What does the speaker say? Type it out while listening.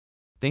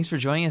Thanks for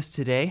joining us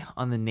today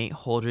on the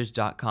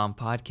NateHoldridge.com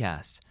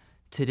podcast.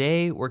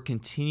 Today, we're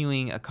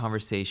continuing a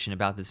conversation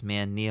about this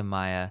man,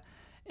 Nehemiah,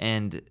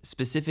 and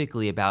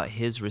specifically about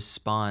his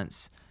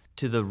response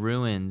to the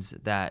ruins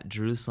that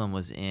Jerusalem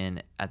was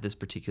in at this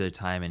particular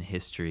time in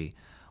history.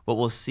 What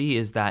we'll see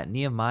is that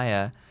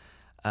Nehemiah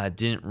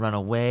didn't run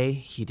away.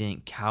 He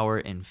didn't cower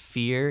in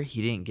fear. He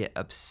didn't get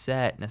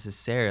upset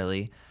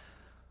necessarily.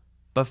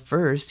 But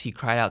first, he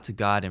cried out to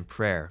God in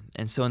prayer.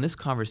 And so in this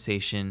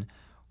conversation,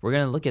 we're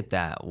going to look at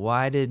that.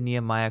 Why did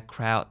Nehemiah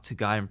cry out to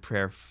God in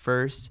prayer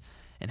first?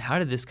 And how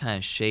did this kind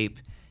of shape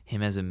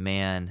him as a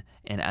man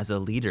and as a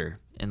leader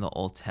in the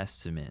Old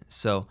Testament?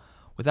 So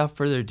without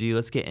further ado,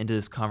 let's get into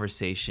this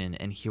conversation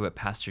and hear what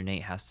Pastor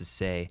Nate has to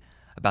say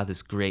about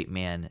this great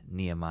man,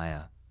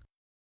 Nehemiah.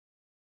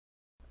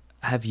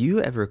 Have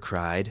you ever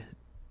cried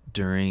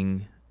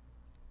during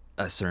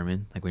a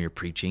sermon, like when you're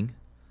preaching?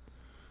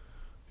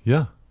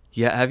 Yeah.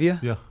 Yeah, have you?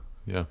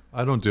 Yeah.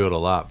 I don't do it a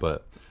lot,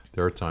 but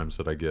there are times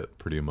that I get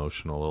pretty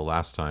emotional. The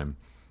last time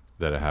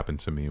that it happened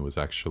to me was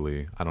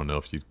actually, I don't know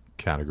if you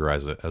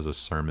categorize it as a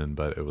sermon,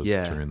 but it was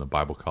during the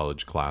Bible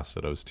college class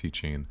that I was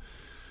teaching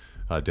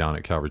down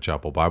at Calvary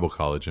Chapel Bible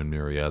College in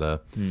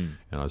Murrieta. And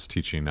I was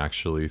teaching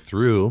actually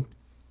through,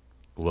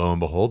 lo and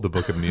behold, the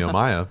book of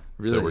Nehemiah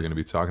Really? that we're going to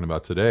be talking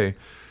about today.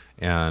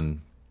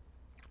 And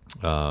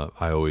I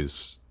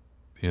always,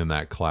 in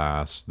that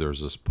class,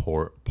 there's this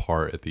part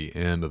at the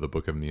end of the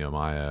book of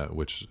Nehemiah,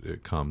 which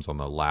it comes on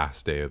the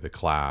last day of the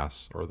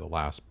class, or the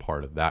last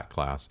part of that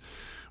class,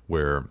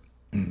 where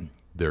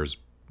there's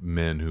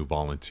men who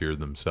volunteered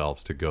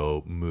themselves to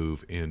go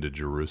move into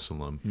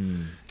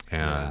Jerusalem.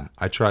 And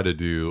I try to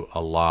do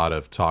a lot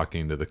of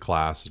talking to the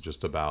class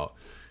just about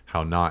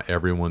how not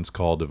everyone's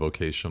called to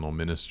vocational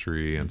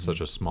ministry, and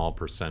such a small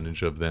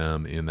percentage of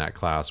them in that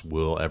class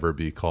will ever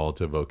be called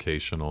to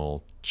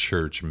vocational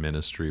church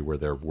ministry where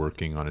they're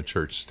working on a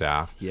church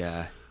staff.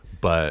 Yeah.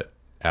 But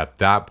at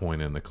that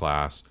point in the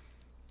class,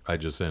 I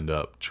just end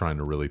up trying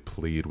to really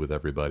plead with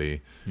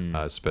everybody,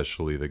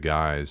 especially the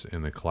guys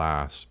in the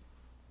class,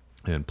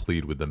 and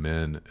plead with the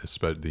men,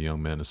 the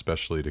young men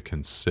especially, to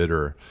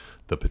consider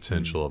the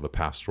potential of a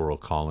pastoral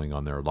calling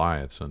on their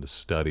lives and to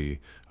study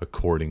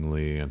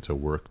accordingly and to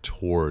work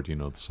toward,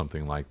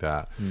 something like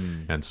that.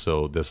 And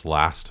so this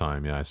last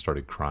time, I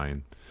started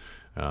crying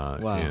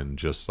in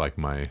just like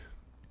my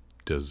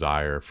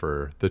desire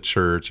for the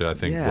church. I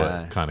think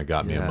what kind of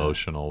got me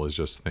emotional was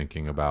just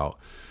thinking about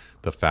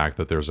the fact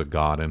that there's a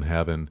God in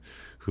heaven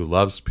who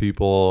loves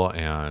people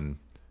and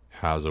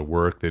has a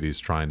work that he's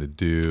trying to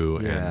do,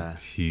 and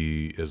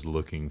he is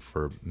looking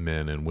for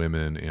men and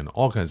women in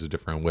all kinds of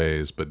different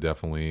ways, but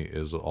definitely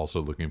is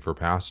also looking for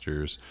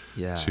pastors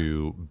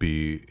to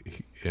be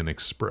an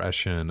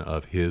expression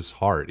of his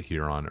heart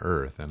here on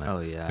earth. And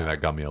I think that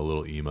got me a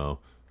little emo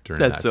during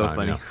That's that so time.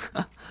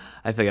 funny.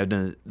 I feel like I've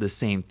done the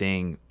same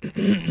thing,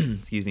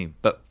 excuse me,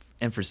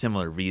 and for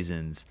similar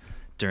reasons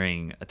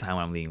during a time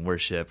when I'm leading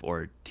worship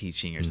or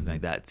teaching or something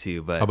like that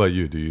too. But how about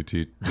you? Do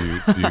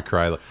you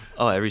cry?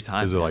 Oh, every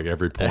time. Is it like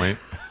every point?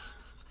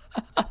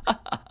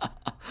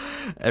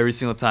 Every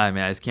single time,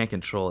 man. I just can't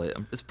control it.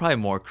 It's probably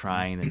more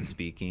crying than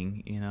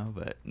speaking,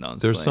 but no. I'm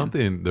just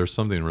playing. There's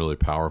something really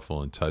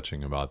powerful and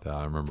touching about that.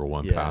 I remember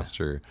one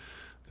pastor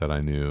that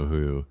I knew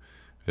who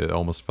it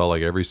almost felt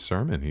like every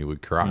sermon he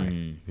would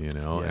cry,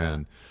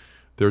 and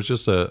there's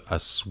just a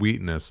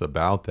sweetness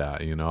about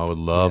that. I would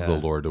love the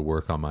Lord to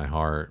work on my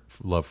heart,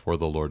 love for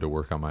the Lord to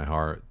work on my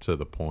heart to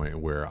the point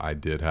where I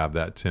did have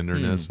that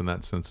tenderness and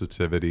that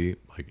sensitivity,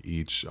 like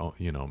each,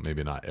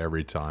 maybe not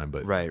every time,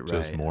 but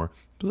just more.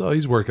 So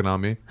he's working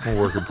on me. I'm a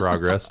work in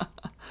progress.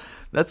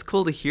 That's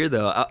cool to hear,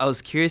 though. I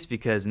was curious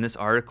because in this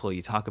article,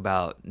 you talk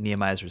about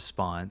Nehemiah's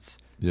response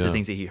to the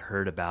things that he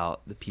heard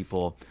about the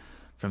people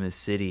from his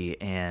city.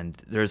 And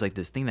there's like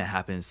this thing that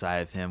happened inside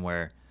of him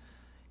where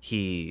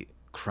he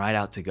cried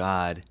out to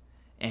God,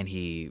 and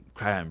he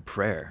cried out in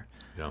prayer.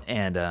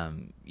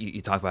 And you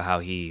talk about how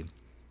he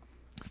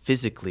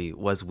physically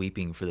was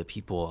weeping for the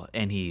people,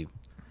 and he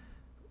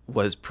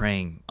was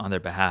praying on their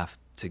behalf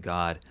to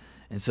God.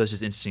 And so it's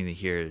just interesting to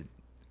hear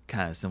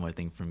kind of a similar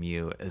thing from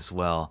you as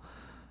well.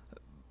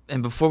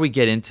 And before we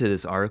get into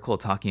this article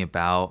talking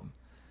about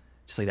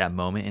just like that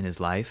moment in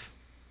his life,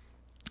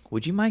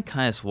 would you mind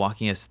kind of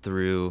walking us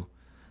through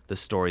the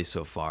story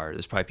so far?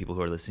 There's probably people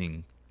who are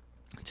listening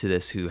to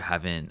this who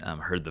haven't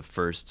heard the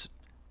first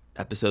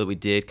episode that we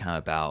did, kind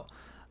of about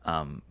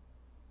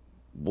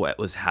what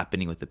was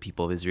happening with the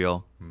people of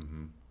Israel.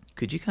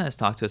 Could you kind of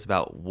talk to us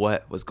about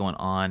what was going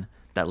on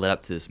that led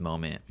up to this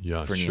moment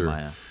for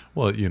Nehemiah?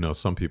 Well,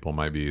 some people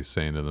might be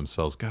saying to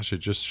themselves, gosh, it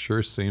just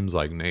sure seems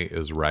like Nate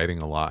is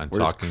writing a lot and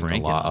talking a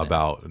lot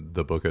about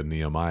the book of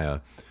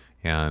Nehemiah.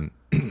 And,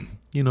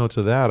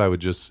 to that, I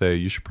would just say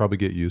you should probably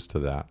get used to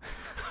that.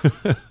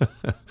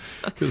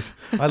 Because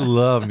I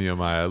love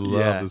Nehemiah. I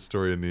love the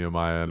story of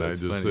Nehemiah. And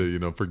That's I just funny.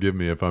 say, forgive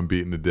me if I'm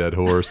beating a dead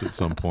horse at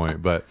some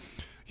point. But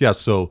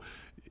so,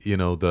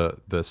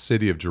 the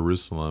city of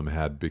Jerusalem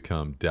had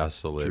become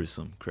desolate.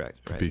 Jerusalem,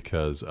 correct. Right.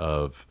 Because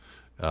of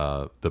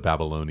the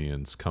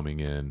Babylonians coming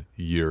in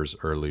years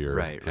earlier,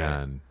 right.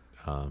 and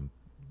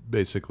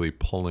basically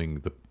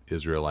pulling the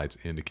Israelites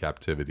into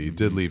captivity. It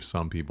did leave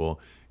some people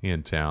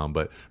in town,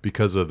 but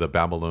because of the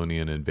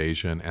Babylonian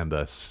invasion and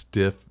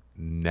the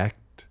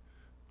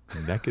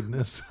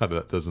nakedness,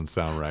 that doesn't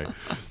sound right,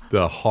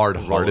 the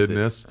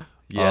hard-heartedness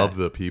of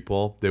the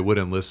people, they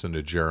wouldn't listen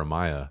to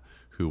Jeremiah,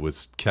 who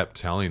kept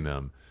telling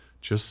them,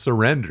 just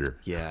surrender.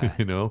 Yeah.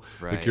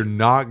 Like, you're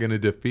not going to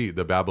defeat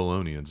the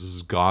Babylonians. This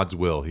is God's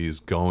will.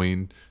 He's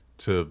going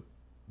to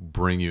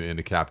bring you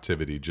into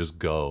captivity. Just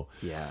go.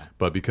 Yeah.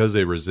 But because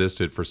they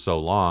resisted for so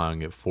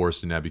long, it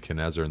forced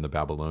Nebuchadnezzar and the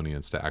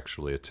Babylonians to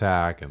actually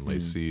attack and lay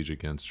siege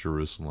against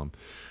Jerusalem.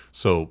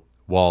 So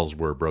walls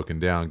were broken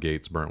down,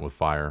 gates burnt with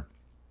fire.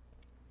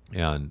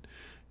 And,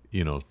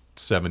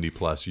 70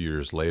 plus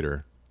years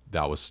later,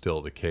 that was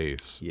still the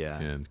case. Yeah.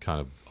 In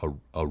kind of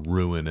a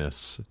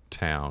ruinous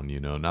town,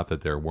 not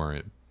that there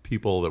weren't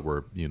people that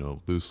were,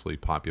 loosely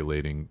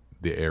populating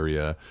the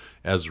area.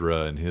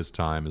 Ezra in his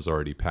time has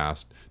already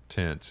passed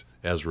tense.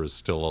 Ezra is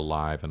still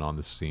alive and on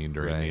the scene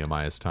during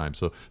Nehemiah's time.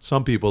 So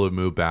some people have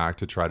moved back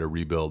to try to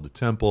rebuild the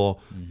temple,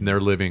 and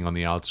they're living on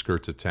the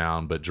outskirts of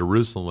town, but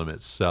Jerusalem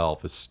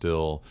itself is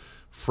still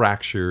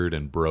fractured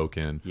and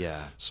broken.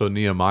 Yeah. So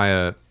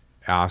Nehemiah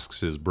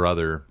asks his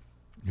brother,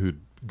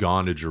 who'd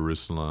gone to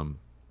Jerusalem,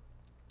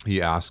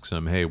 he asks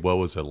him, hey, what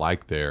was it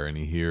like there? And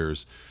he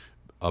hears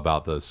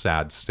about the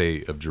sad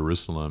state of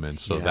Jerusalem. And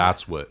so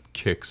that's what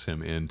kicks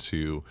him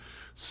into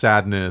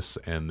sadness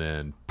and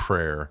then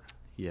prayer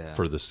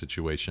for the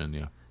situation.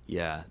 Yeah.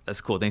 Yeah, that's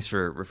cool. Thanks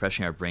for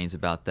refreshing our brains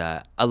about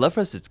that. I'd love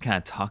for us to kind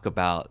of talk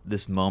about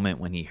this moment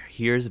when he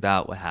hears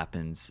about what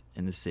happens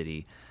in the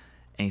city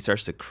and he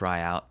starts to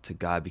cry out to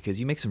God, because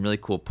you make some really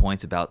cool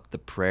points about the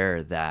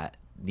prayer that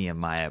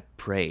Nehemiah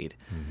prayed.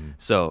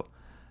 So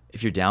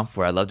if you're down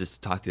for it, I'd love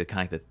just to talk to you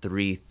kind of like the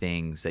three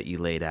things that you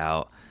laid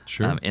out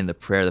in the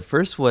prayer. The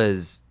first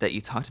was that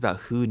you talked about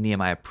who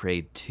Nehemiah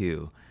prayed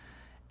to.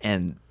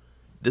 And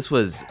this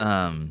was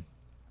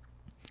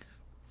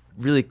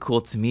really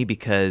cool to me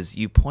because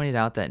you pointed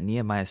out that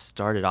Nehemiah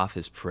started off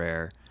his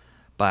prayer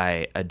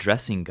by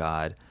addressing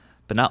God,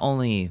 but not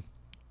only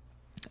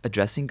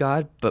addressing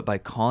God, but by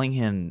calling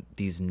him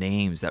these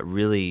names that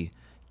really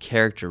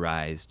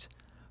characterized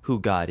who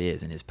God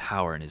is and his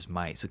power and his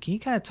might. So can you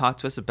kind of talk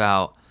to us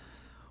about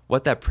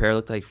what that prayer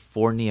looked like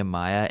for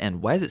Nehemiah,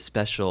 and why is it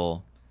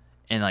special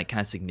and like kind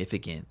of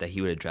significant that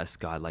he would address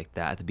God like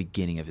that at the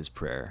beginning of his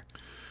prayer?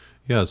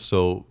 Yeah,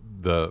 so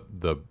the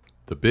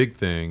big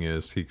thing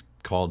is he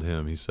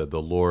said,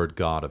 the Lord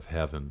God of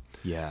heaven.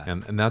 Yeah.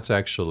 And that's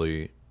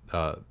actually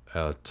a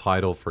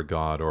title for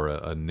God, or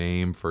a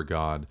name for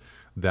God,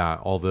 that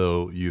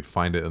although you'd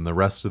find it in the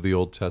rest of the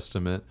Old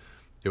Testament,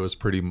 it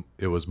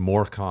was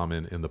more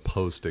common in the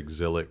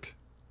post-exilic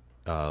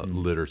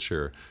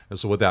literature. And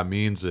so what that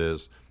means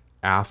is,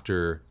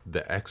 after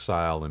the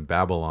exile in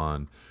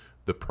Babylon,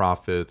 the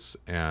prophets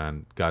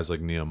and guys like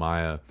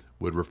Nehemiah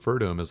would refer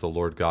to him as the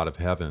Lord God of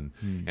heaven.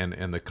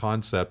 And the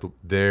concept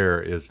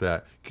there is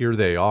that here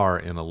they are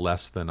in a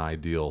less than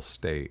ideal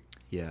state.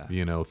 Yeah.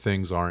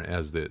 Things aren't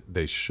as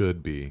they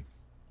should be.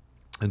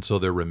 And so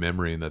they're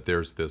remembering that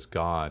there's this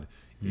God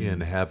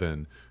in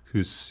heaven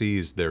who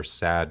sees their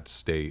sad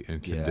state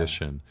and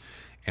condition.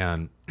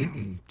 And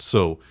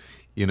so,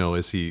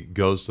 as he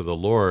goes to the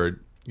Lord,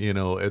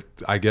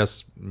 I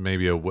guess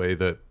maybe a way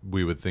that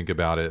we would think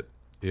about it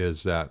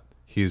is that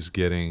he's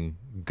getting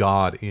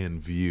God in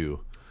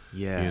view,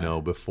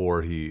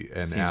 before he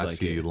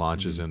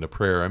launches into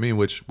prayer. I mean,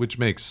 which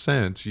makes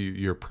sense.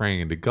 You're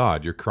praying to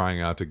God. You're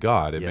crying out to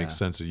God. It makes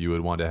sense that you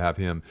would want to have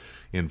him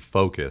in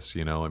focus.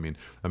 I mean,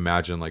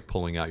 imagine like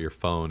pulling out your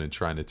phone and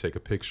trying to take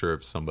a picture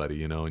of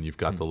somebody, and you've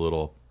got the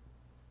little,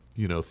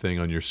 thing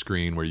on your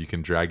screen where you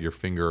can drag your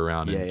finger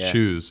around and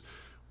choose,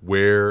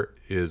 where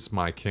is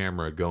my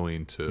camera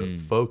going to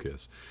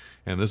focus?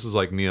 And this is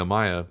like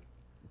Nehemiah.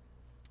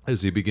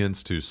 As he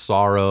begins to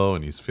sorrow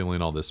and he's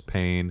feeling all this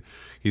pain,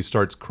 he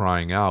starts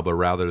crying out, but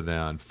rather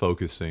than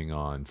focusing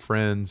on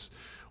friends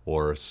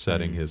or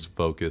setting his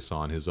focus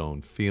on his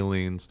own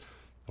feelings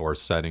or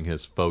setting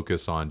his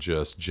focus on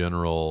just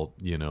general,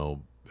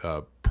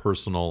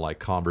 personal like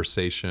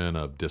conversation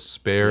of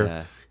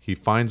despair, he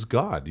finds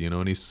God,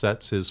 and he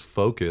sets his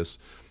focus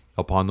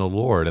upon the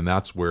Lord. And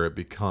that's where it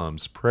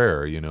becomes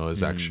prayer,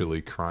 is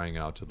actually crying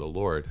out to the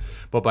Lord.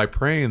 But by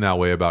praying that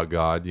way about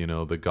God,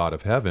 the God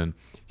of heaven,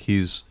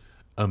 he's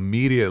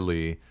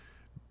immediately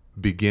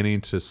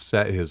beginning to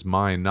set his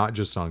mind not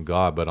just on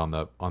God, but on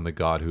the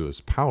God who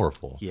is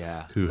powerful,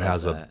 who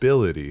has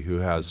ability, who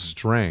has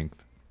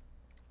strength.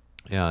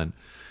 And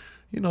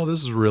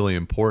this is really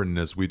important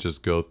as we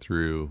just go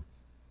through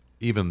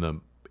even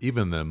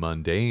the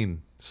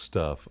mundane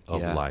stuff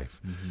of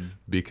life,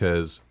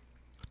 because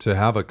to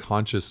have a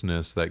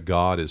consciousness that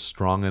God is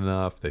strong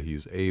enough, that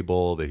he's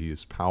able, that he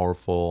is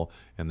powerful,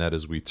 and that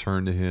as we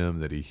turn to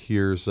him, that he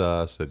hears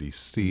us, that he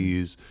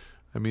sees.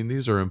 I mean,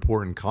 these are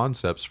important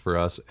concepts for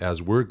us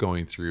as we're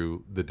going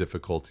through the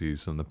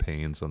difficulties and the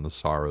pains and the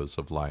sorrows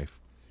of life.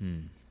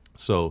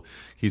 So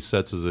he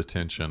sets his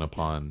attention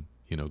upon,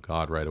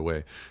 God right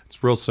away.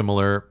 It's real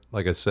similar,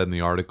 like I said in the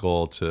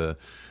article, to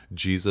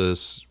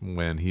Jesus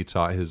when he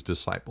taught his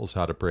disciples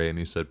how to pray, and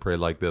he said, pray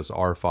like this,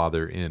 our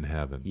Father in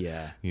heaven.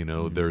 Yeah.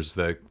 There's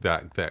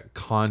that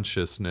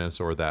consciousness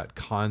or that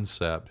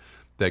concept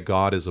that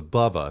God is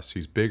above us.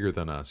 He's bigger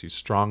than us. He's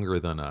stronger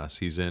than us.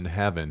 He's in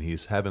heaven.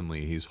 He's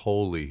heavenly. He's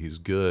holy. He's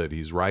good.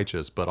 He's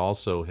righteous, but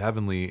also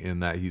heavenly in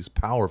that he's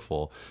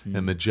powerful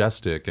and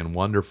majestic and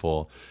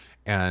wonderful.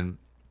 And,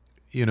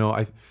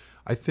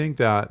 I think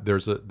that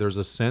there's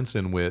a sense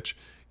in which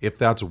if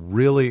that's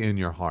really in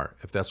your heart,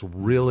 if that's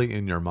really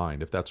in your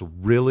mind, if that's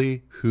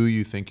really who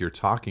you think you're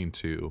talking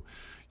to,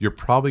 you're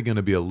probably going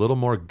to be a little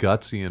more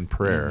gutsy in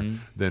prayer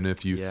than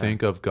if you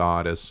think of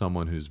God as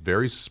someone who's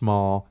very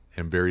small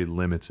and very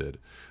limited.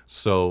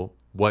 So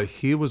what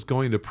he was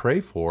going to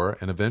pray for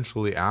and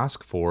eventually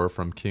ask for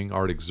from King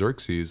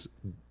Artaxerxes,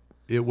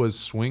 it was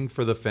swing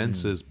for the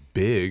fences,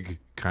 big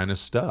kind of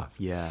stuff.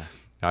 Yeah.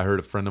 I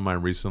heard a friend of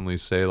mine recently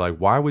say, like,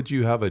 why would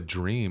you have a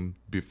dream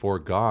before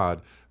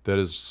God that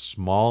is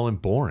small and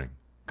boring?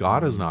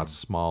 God is not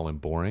small and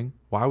boring.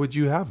 Why would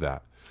you have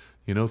that?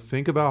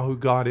 Think about who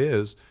God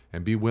is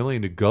and be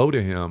willing to go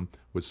to him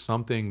with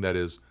something that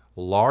is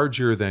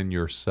larger than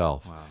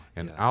yourself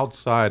and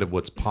outside of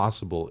what's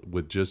possible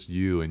with just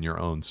you and your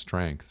own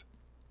strength.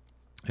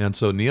 And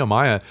so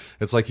Nehemiah,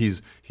 it's like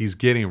he's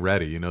getting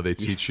ready. They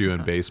teach you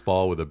in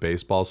baseball with a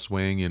baseball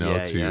swing, you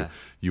want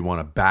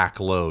to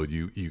backload.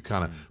 You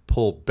kind of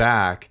pull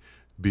back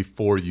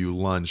before you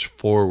lunge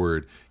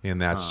forward in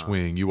that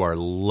swing. You are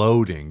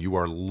loading. You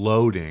are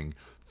loading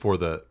for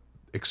the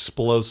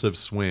explosive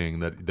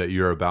swing that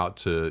you're about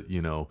to,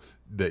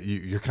 that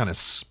you're kind of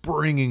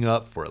springing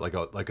up for it,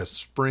 like a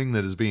spring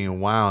that is being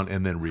wound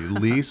and then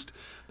released.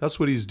 That's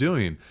what he's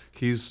doing.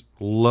 He's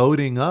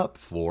loading up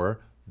for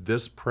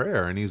this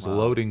prayer, and he's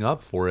loading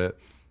up for it,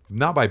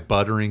 not by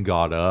buttering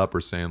God up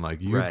or saying like,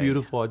 you're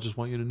beautiful, I just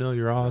want you to know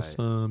you're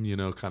awesome,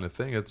 kind of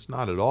thing. It's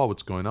not at all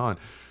what's going on.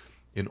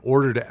 In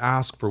order to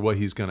ask for what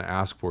he's going to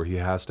ask for, he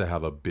has to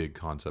have a big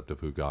concept of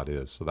who God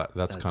is. So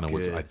that's kind of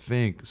what I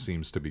think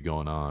seems to be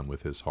going on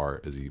with his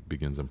heart as he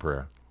begins in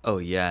prayer. Oh,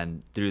 yeah,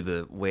 and through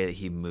the way that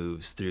he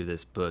moves through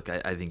this book,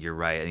 I think you're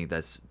right. I think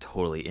that's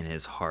totally in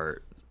his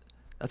heart.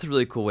 That's a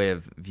really cool way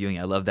of viewing it.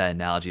 I love that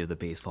analogy of the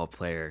baseball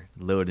player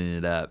loading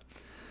it up.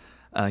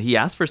 He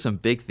asked for some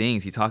big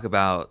things. You talk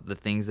about the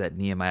things that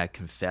Nehemiah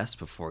confessed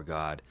before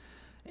God,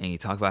 and you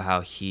talk about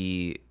how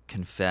he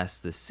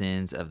confessed the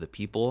sins of the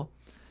people,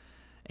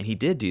 and he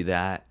did do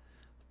that,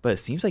 but it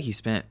seems like he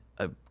spent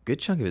a good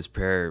chunk of his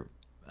prayer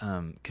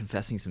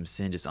confessing some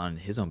sin just on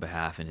his own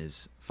behalf and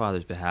his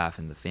father's behalf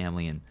and the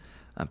family and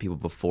people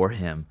before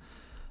him.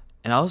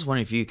 And I was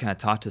wondering if you could kind of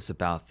talk to us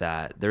about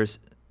that.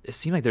 It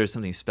seemed like there was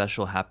something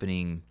special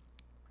happening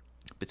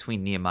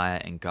between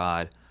Nehemiah and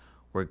God,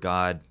 where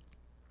God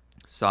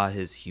saw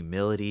his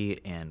humility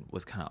and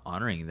was kind of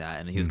honoring that.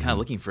 And he was kind of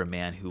looking for a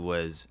man who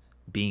was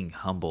being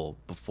humble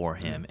before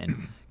him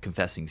and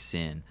confessing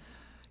sin.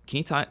 Can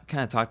you kind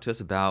of talk to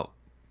us about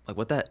like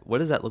what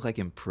does that look like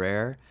in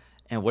prayer,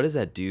 and what does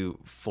that do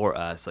for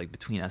us, like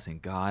between us and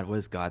God? What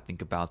does God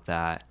think about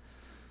that?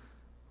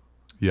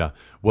 Yeah,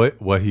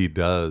 what he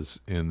does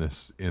in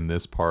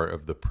this part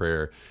of the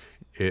prayer,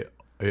 it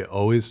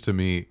always to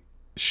me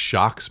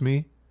shocks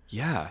me.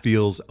 Yeah,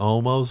 feels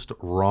almost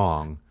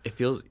wrong. It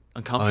feels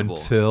uncomfortable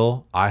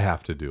until I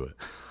have to do it,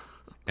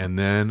 and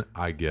then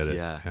I get it,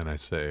 Yeah. and I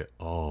say,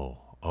 "Oh,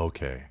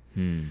 okay."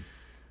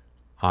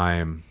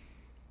 I'm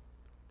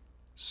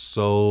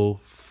so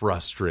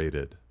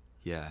frustrated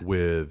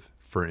with,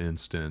 for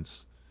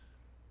instance,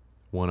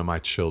 one of my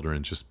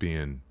children just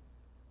being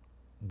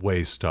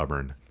way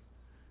stubborn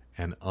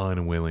and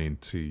unwilling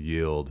to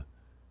yield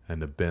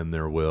and to bend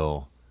their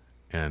will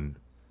and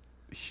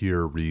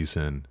hear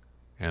reason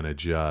and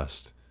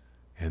adjust.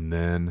 And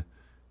then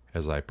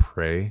as I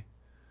pray,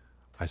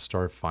 I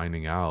start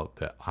finding out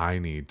that I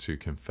need to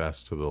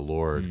confess to the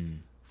Lord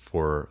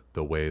for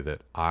the way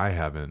that I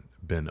haven't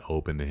been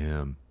open to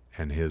him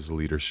and his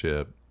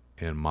leadership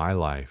in my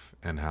life,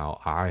 and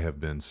how I have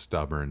been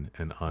stubborn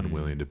and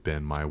unwilling to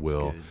bend my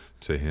will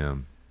to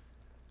him.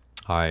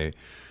 I,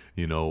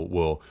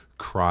 will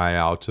cry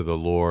out to the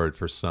Lord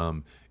for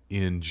some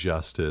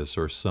injustice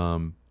or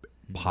some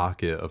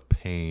pocket of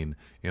pain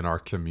in our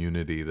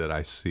community that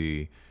I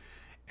see.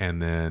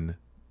 And then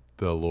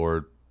the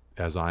Lord,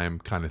 as I am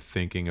kind of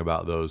thinking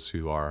about those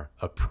who are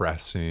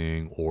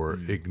oppressing or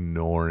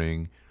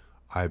ignoring,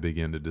 I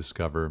begin to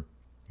discover,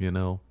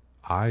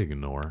 I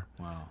ignore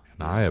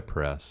and I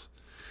oppress.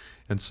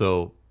 And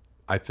so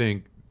I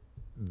think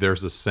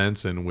there's a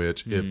sense in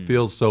which it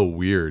feels so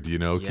weird,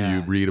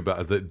 You read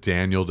about that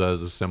Daniel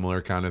does a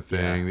similar kind of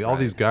thing. All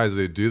these guys,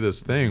 they do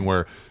this thing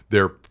where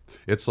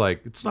it's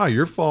like, it's not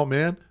your fault,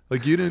 man.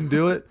 Like, you didn't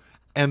do it.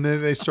 And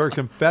then they start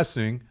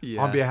confessing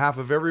Yeah. on behalf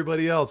of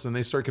everybody else, and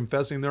they start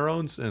confessing their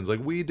own sins. Like,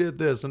 we did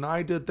this and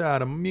I did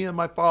that, and me and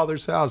my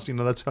father's house.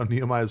 That's how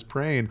Nehemiah's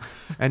praying.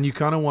 And you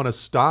kind of want to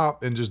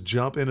stop and just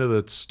jump into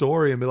the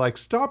story and be like,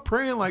 stop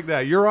praying like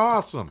that. You're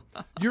awesome.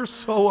 You're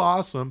so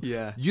awesome.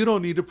 Yeah. You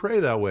don't need to pray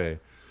that way.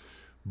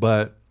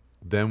 But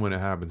then when it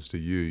happens to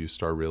you, you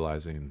start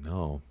realizing,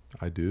 no,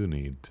 I do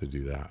need to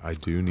do that. I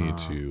do need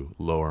to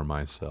lower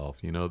myself.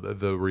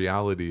 The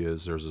reality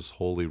is there's this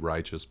holy,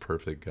 righteous,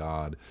 perfect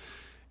God.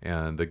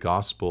 And the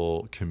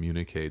gospel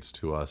communicates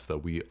to us that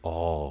we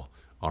all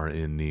are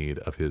in need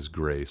of his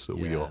grace, that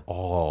we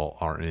all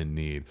are in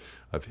need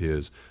of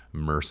his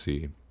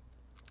mercy.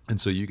 And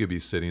so you could be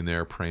sitting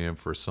there praying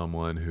for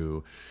someone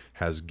who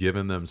has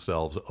given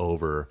themselves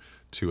over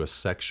to a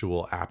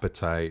sexual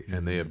appetite,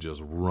 and they have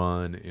just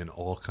run in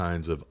all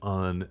kinds of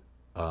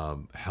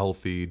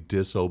unhealthy,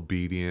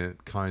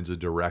 disobedient kinds of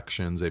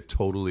directions. They've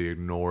totally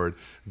ignored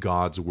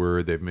God's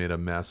word. They've made a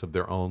mess of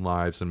their own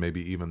lives and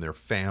maybe even their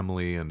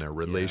family and their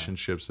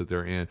relationships that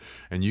they're in.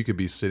 And you could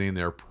be sitting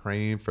there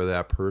praying for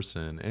that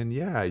person. And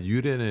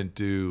you didn't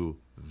do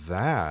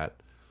that.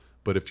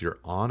 But if you're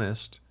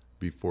honest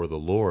before the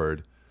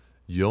Lord,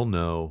 you'll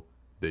know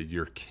that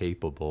you're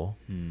capable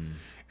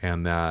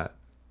and that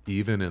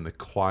even in the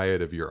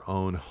quiet of your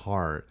own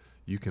heart,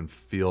 you can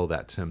feel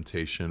that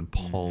temptation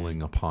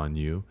pulling upon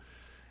you.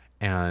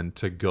 And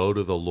to go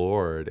to the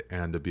Lord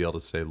and to be able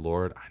to say,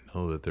 Lord, I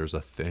know that there's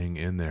a thing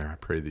in there. I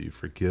pray that you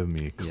forgive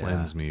me,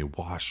 cleanse me,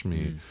 wash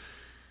me.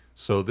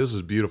 So this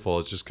is beautiful.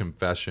 It's just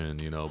confession,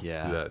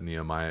 that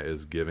Nehemiah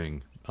is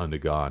giving unto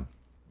God.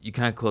 You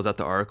kind of close out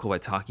the article by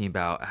talking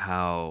about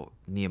how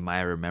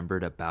Nehemiah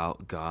remembered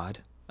about God,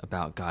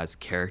 about God's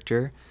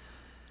character.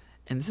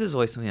 And this is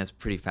always something that's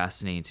pretty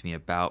fascinating to me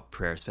about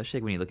prayer,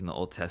 especially when you look in the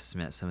Old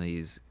Testament, some of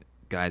these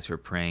guys who are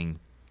praying,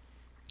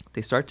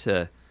 they start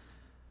to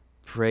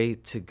pray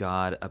to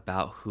God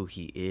about who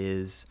he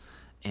is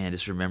and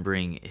just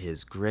remembering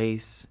his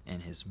grace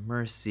and his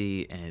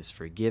mercy and his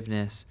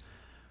forgiveness.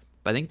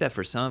 But I think that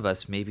for some of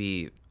us,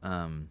 maybe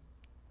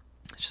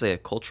it's just like a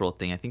cultural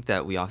thing. I think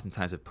that we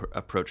oftentimes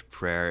approach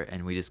prayer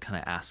and we just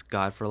kind of ask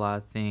God for a lot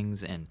of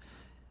things, and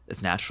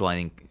it's natural. I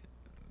think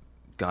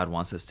God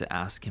wants us to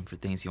ask him for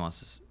things. He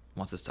wants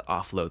us to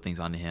offload things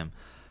onto him.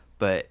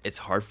 But it's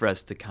hard for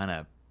us to kind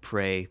of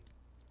pray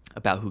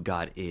about who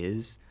God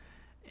is.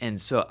 And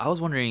so I was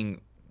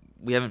wondering,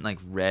 we haven't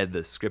read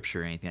the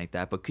scripture or anything like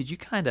that, but could you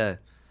kind of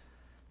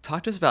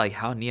talk to us about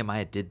how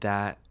Nehemiah did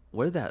that?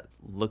 What did that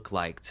look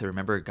like to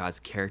remember God's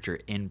character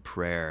in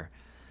prayer?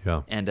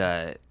 Yeah. And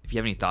if you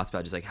have any thoughts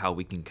about just how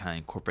we can kind of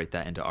incorporate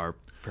that into our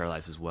prayer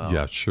lives as well.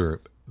 Yeah,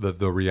 sure.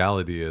 The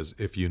reality is,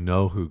 if you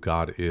know who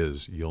God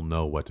is, you'll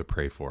know what to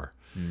pray for.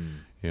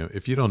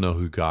 If you don't know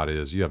who God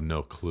is, you have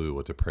no clue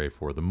what to pray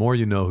for. The more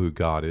you know who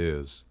God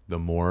is, the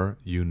more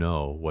you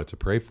know what to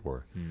pray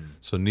for.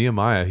 So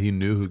Nehemiah, he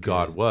knew who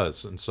God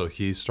was. And so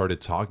he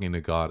started talking to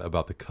God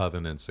about the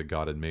covenants that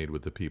God had made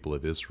with the people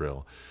of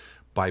Israel.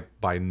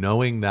 By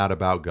knowing that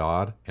about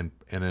God and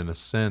in a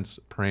sense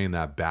praying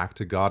that back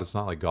to God, it's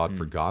not like God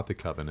forgot the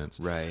covenants.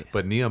 Right.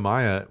 But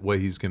Nehemiah, what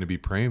he's going to be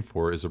praying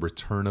for is a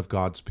return of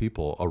God's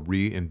people, a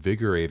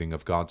reinvigorating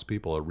of God's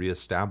people, a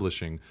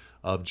reestablishing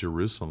of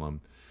Jerusalem.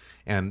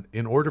 And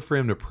in order for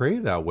him to pray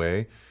that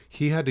way,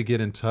 he had to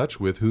get in touch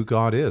with who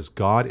God is.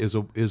 God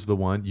is the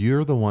one,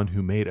 you're the one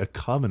who made a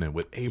covenant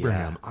with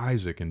Abraham,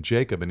 Isaac, and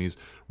Jacob. And he's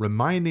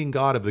reminding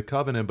God of the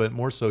covenant, but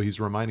more so he's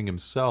reminding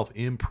himself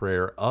in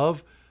prayer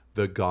of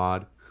the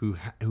God who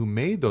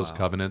made those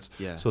covenants,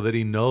 so that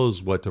he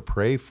knows what to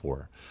pray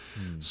for.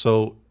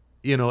 So,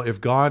 if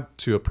God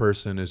to a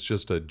person is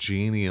just a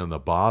genie in the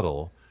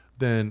bottle,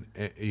 then,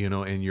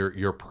 and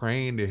you're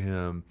praying to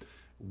him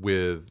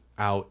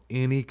without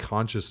any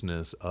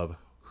consciousness of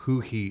who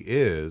he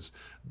is,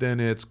 then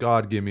it's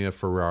God, give me a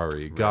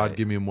Ferrari. God,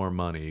 give me more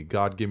money.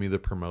 God, give me the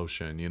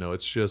promotion.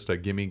 It's just a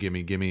gimme,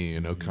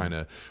 kind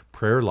of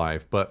prayer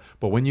life. But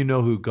when you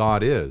know who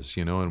God is,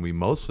 and we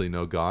mostly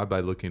know God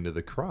by looking to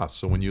the cross.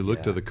 So when you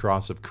look to the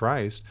cross of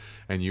Christ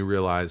and you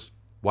realize,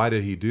 why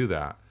did he do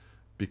that?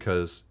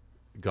 Because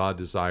God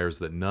desires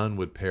that none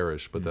would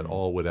perish, but that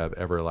all would have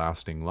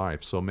everlasting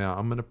life. So, man,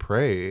 I'm going to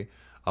pray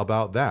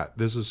about that.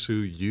 This is who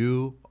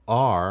you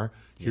are.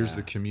 Here's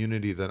the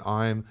community that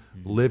I'm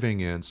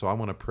living in. So I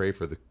want to pray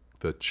for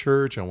the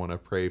church. I want to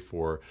pray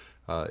for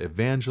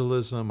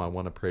evangelism. I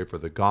want to pray for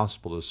the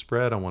gospel to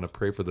spread. I want to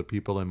pray for the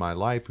people in my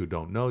life who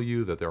don't know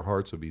you, that their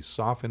hearts would be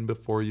softened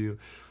before you.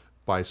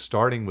 By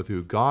starting with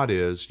who God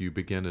is, you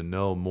begin to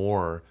know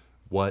more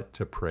what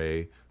to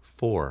pray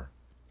for.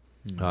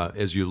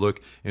 As you look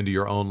into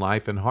your own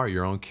life and heart,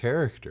 your own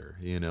character,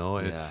 and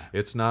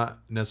it's not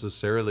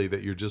necessarily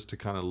that you're just to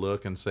kind of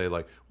look and say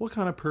what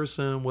kind of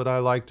person would I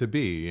like to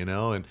be, and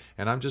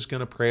I'm just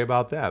going to pray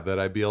about that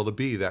I be able to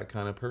be that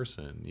kind of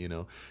person,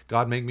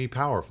 God, make me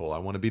powerful. I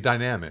want to be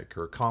dynamic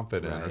or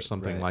confident or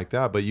something like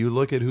that. But you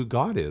look at who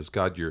God is.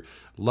 God, you're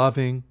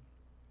loving.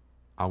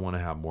 I want to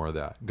have more of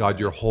that. God,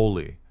 you're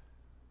holy.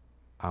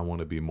 I want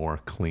to be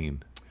more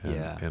clean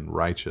and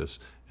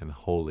righteous and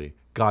holy.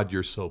 God,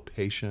 you're so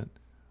patient.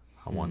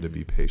 I wanted to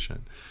be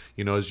patient.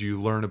 As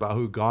you learn about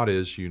who God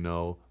is, you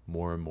know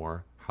more and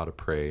more how to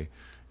pray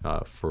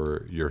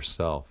for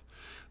yourself.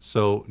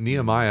 So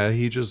Nehemiah,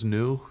 he just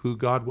knew who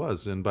God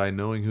was. And by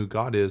knowing who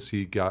God is,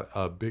 he got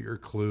a bigger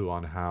clue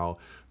on how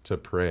to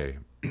pray.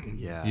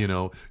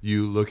 Yeah.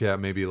 You look at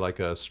maybe like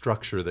a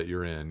structure that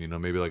you're in,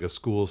 maybe like a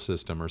school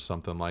system or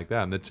something like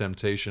that. And the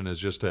temptation is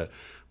just to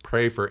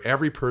pray for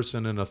every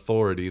person in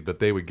authority that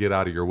they would get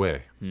out of your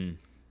way.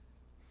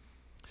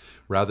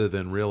 Rather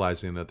than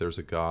realizing that there's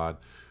a God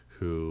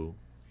who,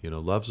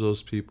 loves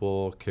those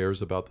people,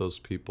 cares about those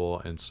people.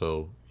 And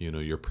so,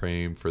 you're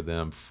praying for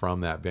them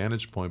from that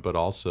vantage point, but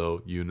also,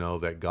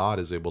 that God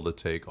is able to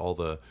take all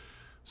the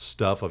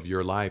stuff of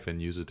your life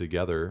and use it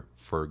together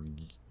for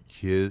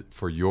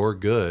your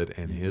good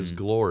and his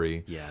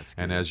glory. Yeah, that's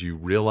good. And as you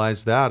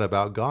realize that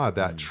about God,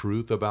 that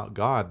truth about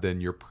God,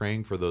 then you're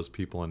praying for those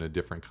people in a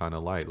different kind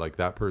of light. Like,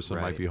 that person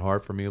might be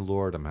hard for me,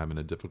 Lord. I'm having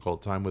a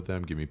difficult time with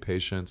them. Give me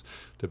patience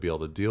to be able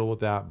to deal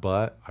with that.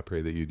 But I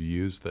pray that you'd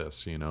use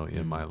this,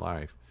 in my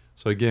life.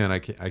 So again, I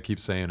keep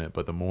saying it,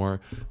 but the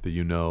more that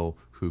you know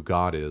who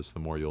God is, the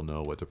more you'll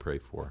know what to pray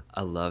for.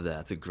 I love that.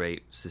 It's a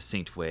great,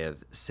 succinct way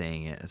of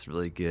saying it. It's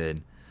really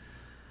good.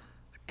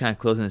 Kind of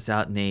closing this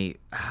out,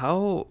 Nate,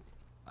 how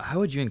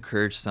would you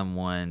encourage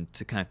someone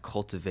to kind of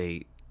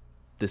cultivate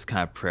this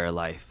kind of prayer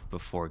life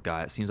before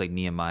God? It seems like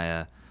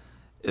Nehemiah,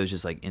 it was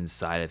just like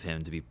inside of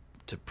him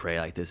to pray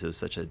like this. It was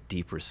such a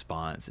deep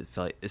response.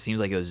 It seems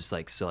like it was just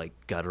like so like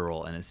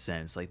guttural in a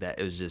sense, like that.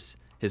 It was just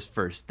his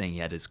first thing. He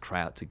had his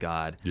cry out to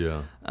God.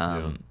 Yeah.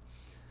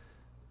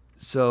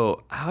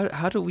 So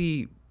how do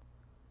we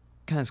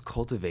kind of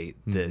cultivate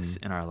this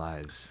in our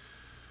lives?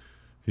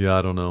 Yeah,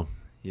 I don't know.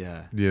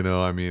 Yeah. And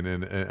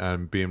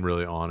I'm being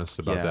really honest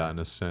about that in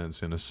a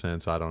sense. In a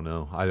sense, I don't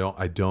know.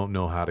 I don't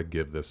know how to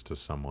give this to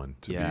someone,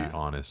 to be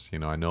honest.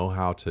 I know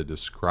how to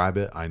describe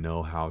it. I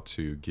know how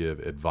to give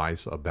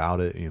advice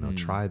about it.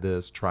 Try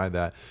this, try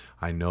that.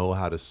 I know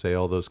how to say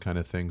all those kind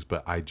of things,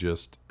 but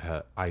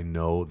I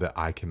know that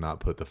I cannot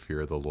put the fear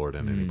of the Lord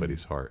in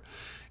anybody's heart.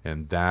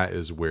 And that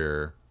is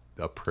where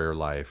a prayer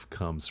life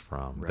comes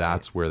from. Right.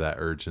 That's where that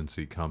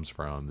urgency comes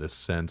from. This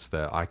sense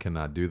that I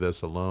cannot do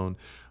this alone.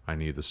 I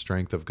need the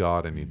strength of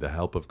God. I need the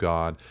help of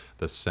God.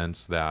 The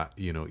sense that,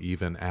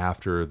 even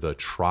after the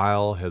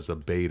trial has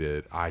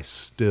abated, I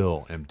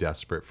still am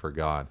desperate for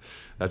God.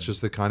 That's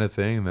just the kind of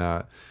thing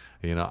that,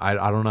 I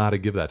don't know how to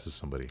give that to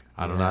somebody.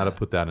 I don't know how to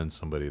put that in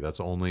somebody.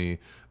 That's only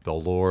the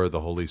Lord,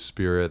 the Holy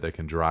Spirit that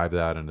can drive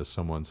that into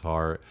someone's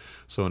heart.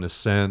 So in a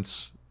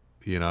sense,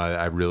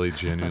 I really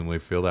genuinely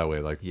feel that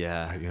way. Like,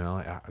 I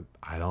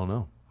don't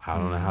know. I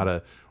don't know how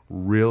to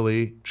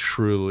really,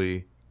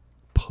 truly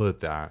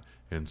put that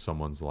in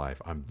someone's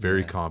life. I'm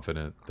very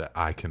confident that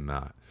I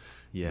cannot.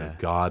 Yeah.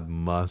 God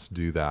must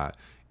do that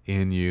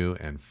in you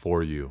and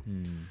for you.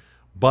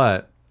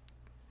 But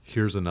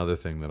here's another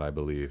thing that I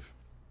believe.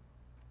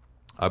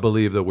 I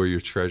believe that where your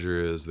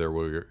treasure is, there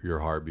will your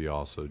heart be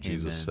also.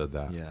 Jesus said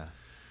that. Yeah.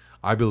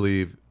 I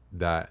believe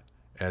that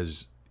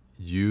as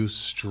you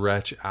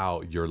stretch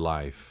out your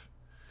life,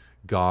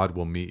 God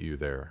will meet you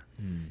there.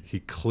 He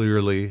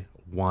clearly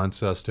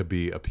wants us to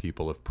be a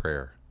people of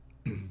prayer.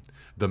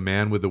 The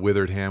man with the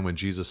withered hand, when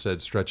Jesus said,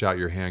 stretch out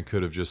your hand,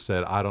 could have just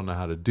said, I don't know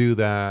how to do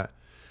that.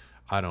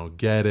 I don't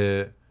get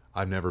it.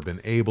 I've never been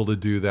able to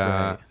do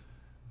that. Right.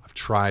 I've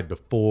tried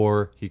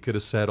before. He could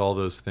have said all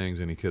those things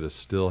and he could have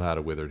still had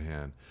a withered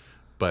hand.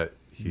 But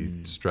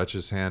he stretched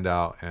his hand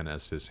out, and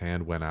as his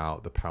hand went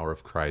out, the power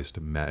of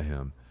Christ met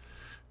him.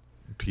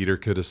 Peter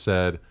could have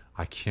said,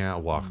 I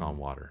can't walk on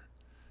water.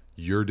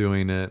 You're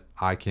doing it.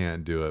 I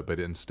can't do it. But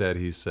instead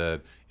he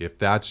said, if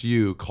that's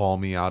you, call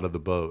me out of the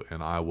boat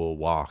and I will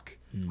walk.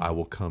 I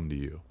will come to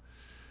you.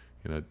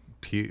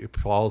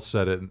 Paul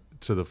said it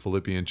to the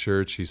Philippian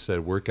church. He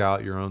said, work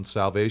out your own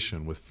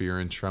salvation with fear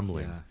and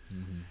trembling. Yeah.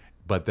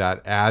 But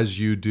that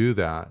as you do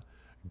that,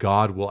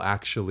 God will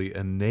actually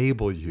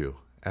enable you.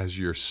 As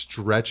you're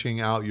stretching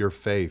out your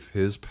faith,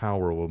 his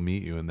power will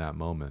meet you in that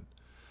moment.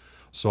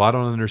 So I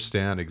don't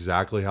understand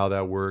exactly how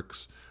that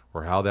works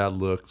or how that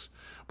looks,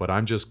 but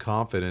I'm just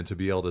confident to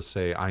be able to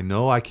say, I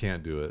know I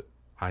can't do it.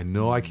 I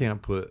know I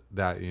can't put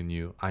that in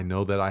you. I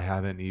know that I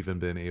haven't even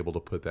been able to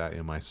put that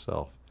in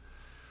myself.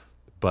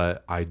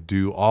 But I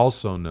do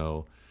also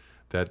know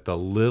that the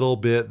little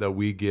bit that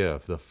we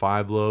give, the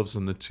 5 loaves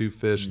and the 2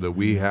 fish that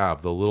we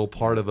have, the little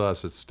part of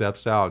us that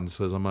steps out and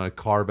says, I'm going to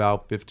carve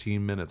out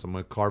 15 minutes. I'm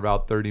going to carve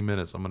out 30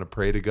 minutes. I'm going to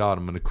pray to God.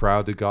 I'm going to cry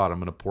out to God. I'm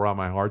going to pour out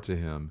my heart to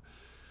him.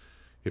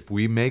 If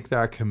we make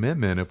that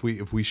commitment, if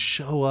we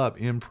show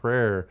up in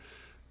prayer,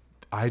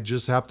 I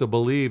just have to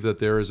believe that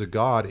there is a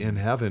God in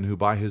heaven who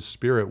by his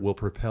Spirit will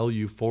propel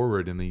you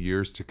forward in the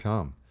years to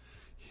come.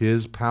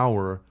 His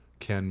power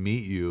can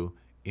meet you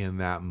in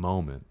that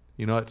moment.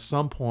 At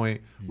some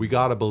point, we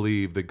got to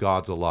believe that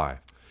God's alive.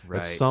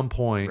 Right. At some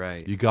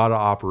point, you got to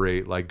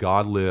operate like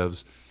God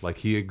lives, like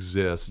he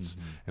exists.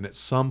 And at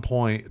some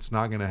point, it's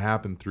not going to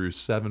happen through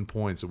 7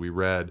 points that we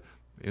read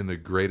in the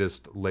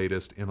greatest,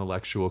 latest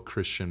intellectual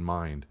Christian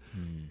mind.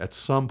 At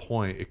some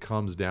point, it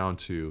comes down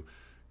to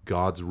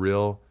God's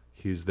real.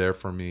 He's there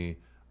for me.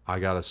 I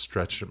got to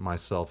stretch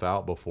myself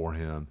out before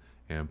him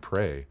and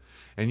pray.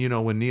 And,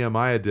 when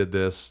Nehemiah did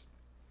this,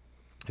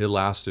 it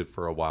lasted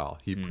for a while.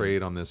 He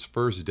prayed on this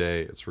first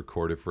day. It's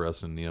recorded for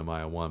us in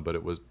Nehemiah 1,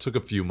 but took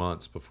a few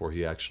months before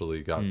he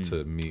actually got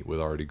to meet with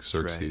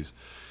Artaxerxes.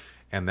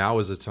 Right. And that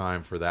was a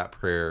time for that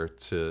prayer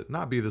to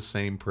not be the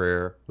same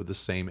prayer with the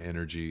same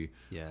energy,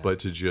 but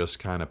to just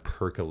kind of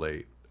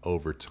percolate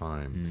over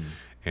time.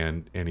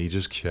 And he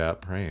just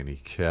kept praying. He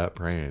kept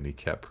praying. He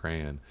kept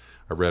praying.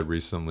 I read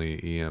recently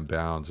E.M.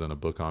 Bounds in a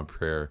book on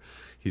prayer.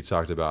 He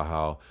talked about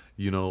how,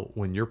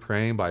 when you're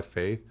praying by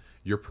faith,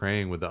 you're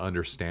praying with the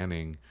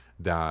understanding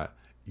that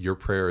your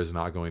prayer is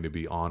not going to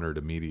be honored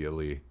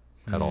immediately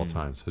at all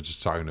times. I was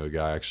just talking to a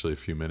guy actually a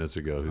few minutes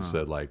ago who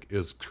said, like, it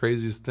was the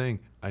craziest thing.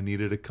 I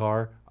needed a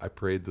car. I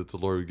prayed that the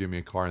Lord would give me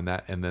a car,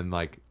 and then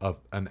like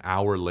an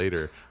hour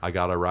later, I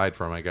got a ride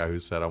from a guy who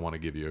said, I want to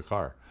give you a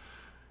car.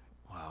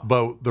 Wow.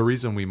 But the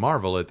reason we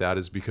marvel at that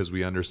is because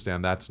we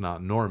understand that's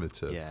not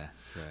normative. Yeah,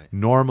 right.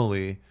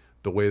 Normally,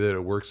 the way that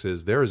it works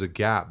is there is a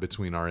gap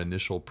between our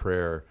initial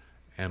prayer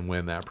and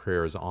when that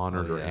prayer is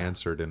honored or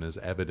answered and is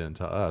evident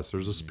to us.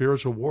 There's a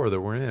spiritual war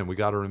that we're in. We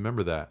got to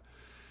remember that.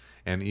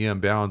 And E.M.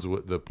 Bounds,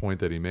 the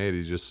point that he made,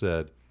 he just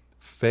said,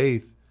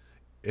 faith,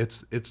 it's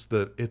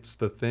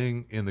the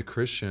thing in the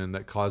Christian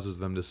that causes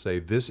them to say,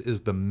 this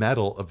is the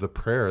metal of the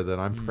prayer that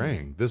I'm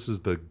praying. This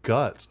is the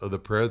guts of the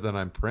prayer that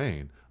I'm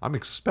praying. I'm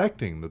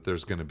expecting that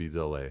there's going to be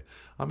delay.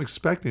 I'm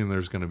expecting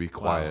there's going to be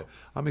quiet. Wow.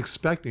 I'm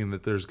expecting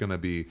that there's going to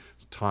be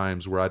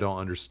times where I don't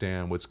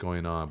understand what's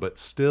going on. But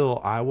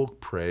still, I will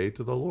pray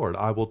to the Lord.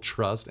 I will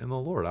trust in the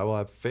Lord. I will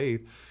have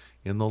faith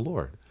in the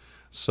Lord.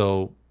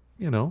 So,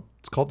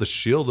 it's called the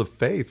shield of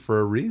faith for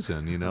a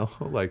reason,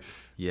 like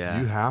you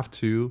have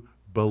to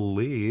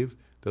believe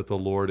that the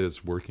Lord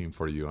is working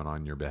for you and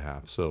on your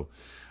behalf. So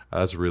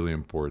that's really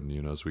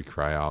important, as we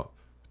cry out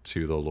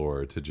to the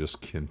Lord, to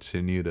just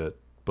continue to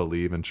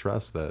believe and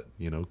trust that,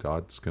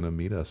 God's going to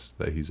meet us,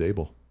 that he's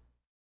able.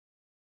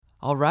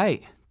 All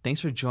right. Thanks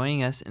for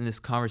joining us in this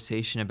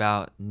conversation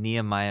about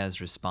Nehemiah's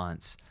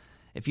response.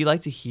 If you'd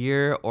like to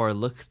hear or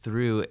look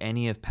through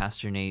any of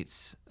Pastor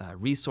Nate's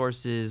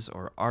resources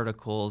or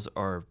articles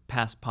or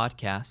past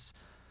podcasts,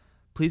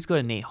 please go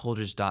to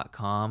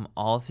nateholdridge.com.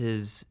 All of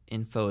his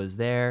info is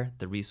there.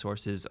 The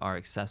resources are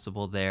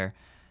accessible there.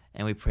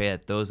 And we pray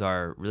that those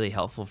are really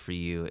helpful for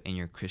you in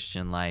your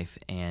Christian life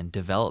and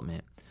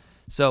development.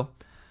 So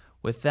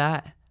with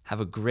that,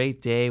 have a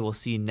great day. We'll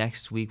see you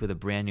next week with a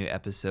brand new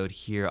episode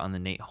here on the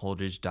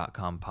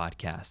nateholdridge.com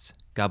podcast.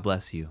 God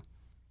bless you.